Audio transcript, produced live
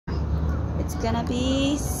It's gonna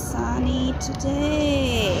be sunny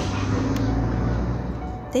today.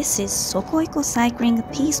 This is Sokoiko cycling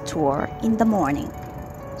peace tour in the morning.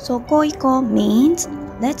 Sokoiko means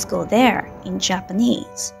let's go there in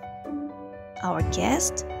Japanese. Our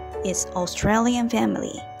guest is Australian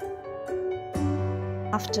family.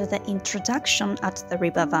 After the introduction at the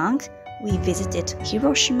riverbank, we visited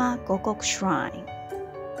Hiroshima sokoiko shrine.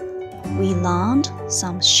 We learned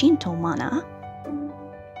some Shinto mana.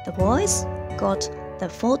 The boys got the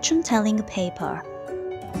fortune-telling paper.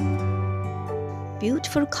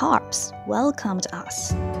 Beautiful carps welcomed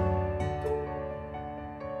us.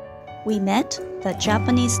 We met the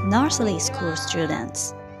Japanese nursery school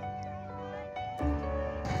students.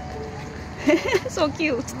 So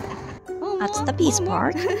cute. At the Peace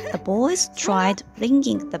Park, the boys tried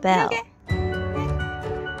ringing the bell.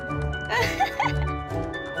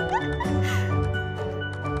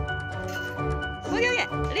 Okay,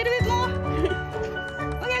 a little bit more.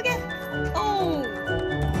 Okay. Oh.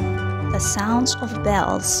 The sounds of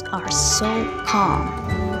bells are so calm.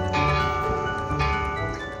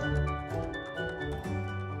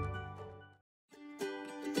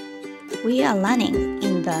 We are running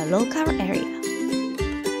in the local area.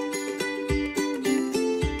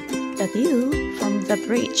 The view from the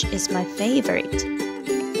bridge is my favorite.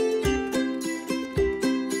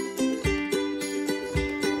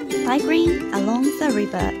 Cycling along the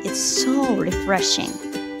river is so refreshing.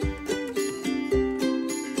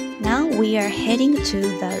 Now we are heading to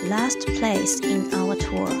the last place in our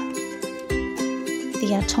tour.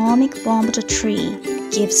 The atomic bomb tree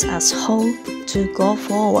gives us hope to go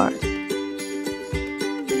forward.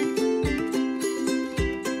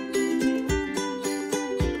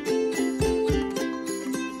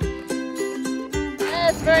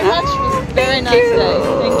 Yes, very much. It was a very nice day.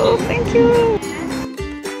 Thank you.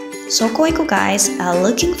 Sokoiko guys are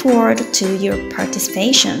looking forward to your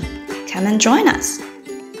participation. Come and join us.